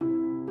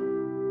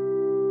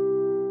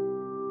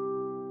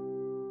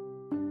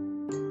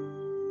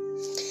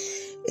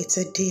It's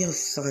a day of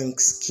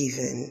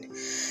thanksgiving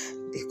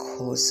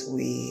because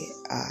we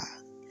are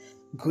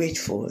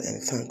grateful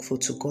and thankful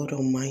to God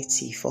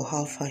Almighty for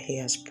how far He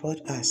has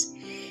brought us.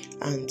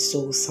 And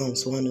so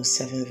Psalms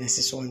 107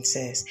 verses 1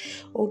 says,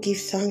 "Oh, give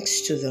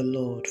thanks to the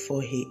Lord,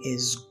 for He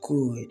is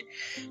good,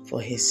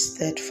 for His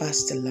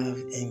steadfast love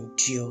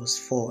endures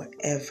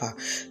forever."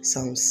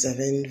 Psalm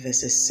 7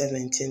 verses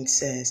 17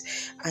 says,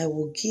 "I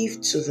will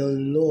give to the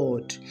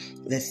Lord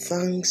the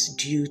thanks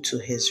due to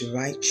His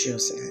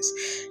righteousness,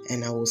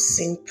 and I will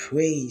sing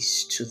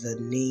praise to the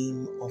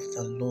name of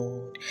the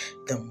Lord,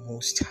 the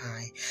Most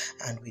High."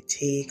 And we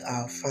take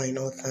our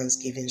final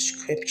Thanksgiving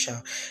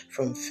scripture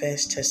from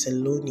 1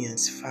 Thessalonians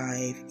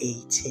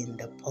 5:18,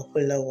 the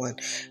popular one,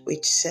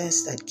 which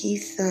says that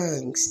give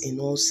thanks in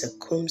all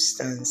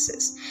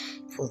circumstances,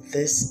 for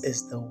this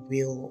is the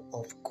will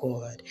of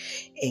God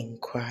in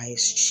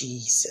Christ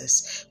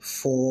Jesus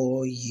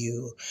for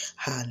you.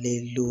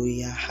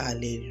 Hallelujah,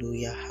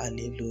 hallelujah,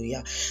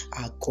 hallelujah.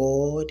 Our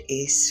God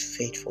is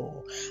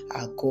faithful.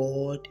 Our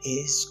God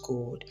is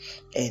good.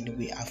 And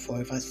we are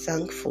forever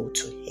thankful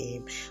to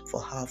Him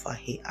for how far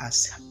He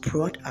has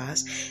brought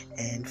us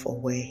and for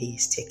where He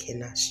is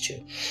taking us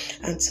to.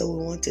 And so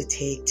we want to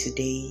take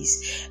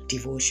today's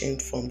devotion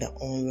from the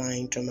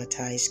online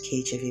dramatized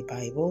KJV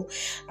Bible,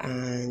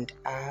 and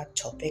our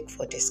topic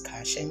for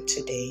discussion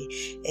today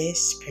is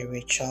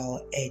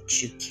spiritual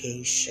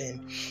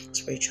education.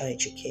 Spiritual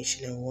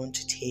education. I want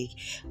to take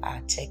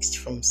our text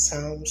from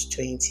Psalms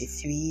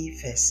 23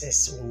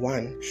 verses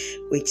 1,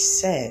 which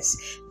says,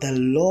 "The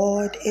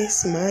Lord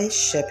is my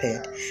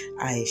shepherd,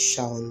 I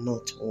shall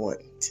not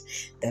want."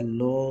 The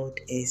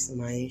Lord is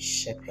my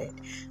shepherd,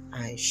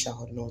 I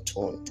shall not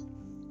want.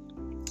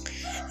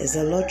 Is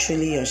the Lord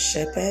truly your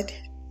shepherd?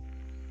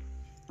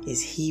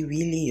 Is He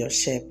really your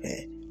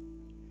shepherd?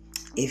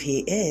 If He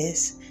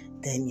is,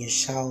 then you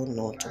shall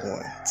not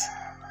want.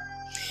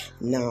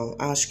 Now,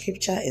 our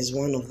scripture is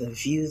one of the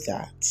view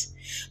that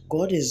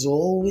God is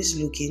always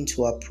looking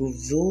to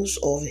approve those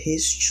of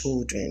His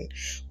children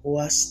who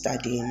are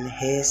studying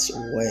His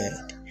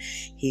word.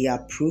 He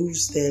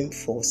approves them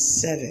for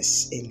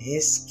service in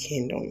His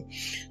kingdom.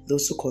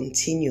 Those who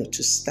continue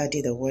to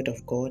study the word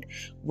of God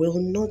will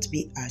not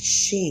be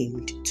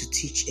ashamed to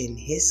teach in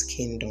His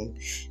kingdom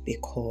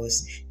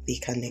because they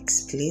can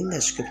explain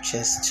the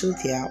scriptures to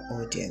their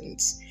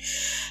audience.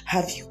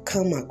 Have you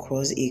come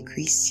across a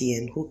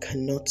Christian who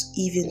cannot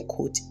even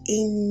quote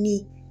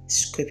any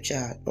scripture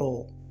at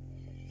all?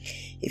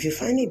 If you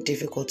find it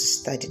difficult to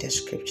study the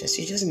scriptures,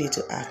 you just need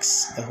to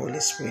ask the Holy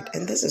Spirit.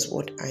 And this is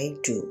what I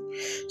do.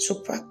 So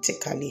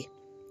practically,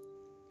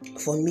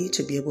 for me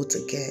to be able to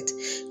get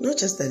not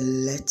just the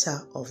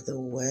letter of the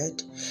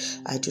word,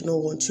 I do not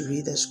want to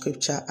read the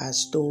scripture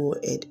as though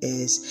it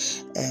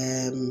is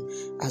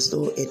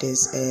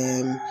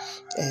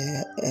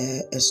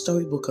a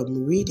storybook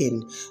I'm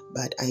reading,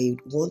 but I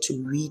want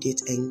to read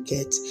it and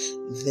get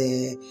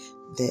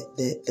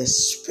the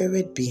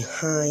spirit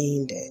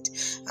behind it.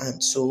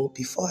 And so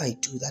before I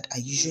do that, I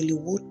usually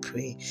would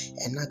pray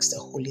and ask the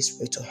Holy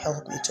Spirit to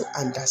help me to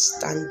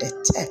understand the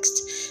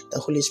text, the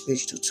Holy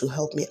Spirit to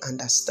help me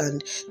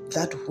understand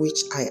that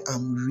which I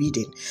am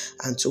reading.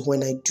 And so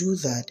when I do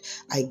that,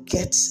 I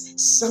get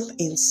some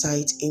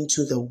insight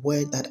into the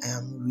word that I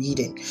am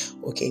reading.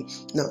 Okay,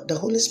 now the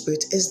Holy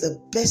Spirit is the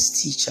best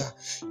teacher.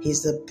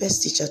 He's the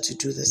best teacher to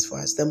do this for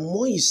us. The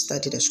more you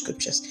study the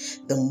scriptures,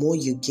 the more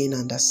you gain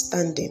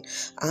understanding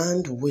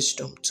and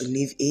wisdom to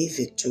live a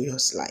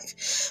victorious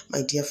life.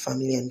 My dear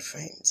family and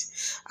friends,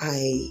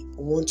 I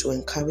want to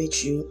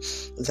encourage you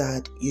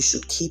that you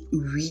should keep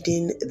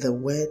reading the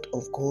word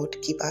of God.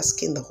 Keep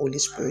asking the Holy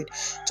Spirit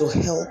to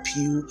help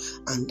you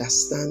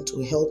understand,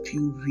 to help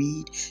you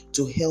read,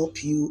 to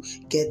help you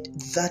get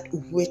that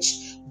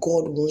which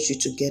God wants you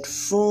to get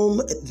from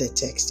the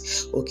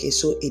text. Okay,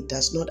 so it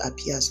does not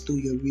appear as though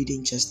you're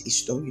reading just a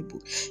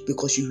storybook,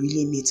 because you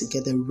really need to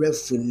get the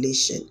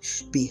revelation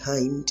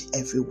behind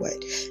every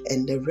word,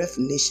 and the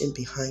revelation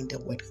behind the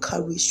word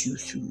carries you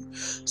through.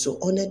 So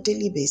on a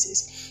daily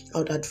basis, I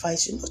would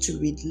advise you not to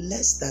read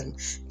less than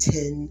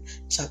 10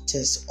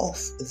 chapters of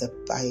the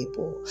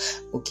Bible.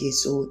 Okay,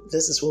 so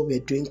this is what we're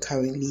doing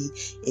currently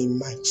in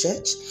my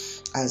church.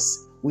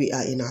 As we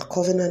are in our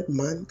covenant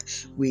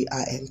month, we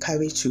are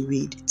encouraged to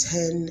read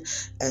 10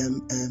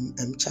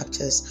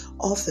 chapters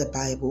of the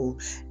Bible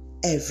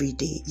every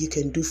day. You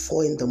can do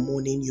 4 in the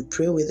morning, you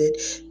pray with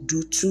it,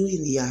 do 2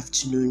 in the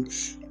afternoon.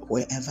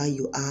 Wherever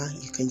you are,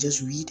 you can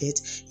just read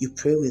it, you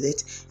pray with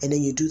it, and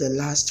then you do the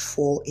last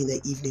 4 in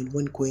the evening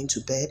when going to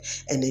bed,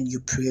 and then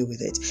you pray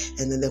with it.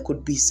 And then there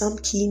could be some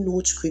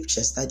keynote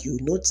scriptures that you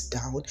note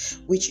down,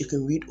 which you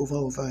can read over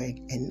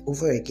and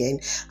over again,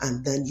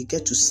 and then you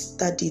get to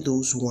study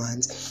those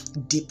ones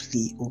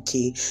deeply.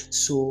 Okay,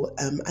 so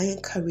I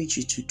encourage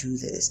you to do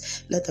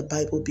this. Let the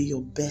Bible be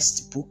your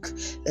best book.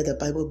 Let the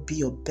Bible be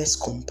your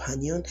best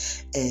companion,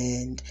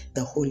 and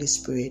the Holy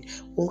Spirit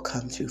will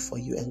come through for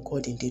you, and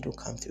God indeed will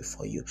come through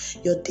before you.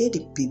 Your day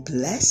be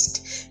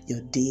blessed.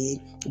 Your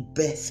day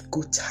birth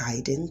good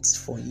tidings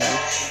for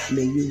you.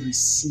 May you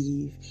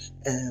receive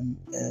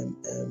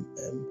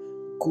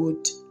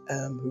good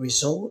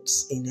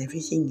results in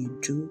everything you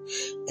do,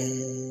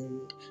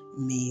 and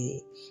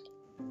may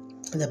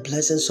the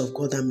blessings of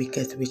God that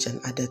maketh rich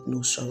and addeth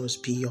no sorrows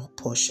be your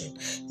portion.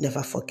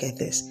 Never forget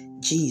this.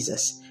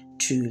 Jesus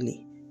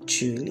truly,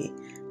 truly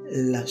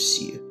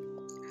loves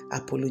you.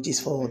 Apologies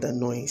for all the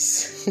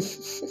noise.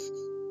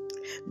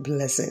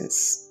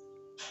 Blessings.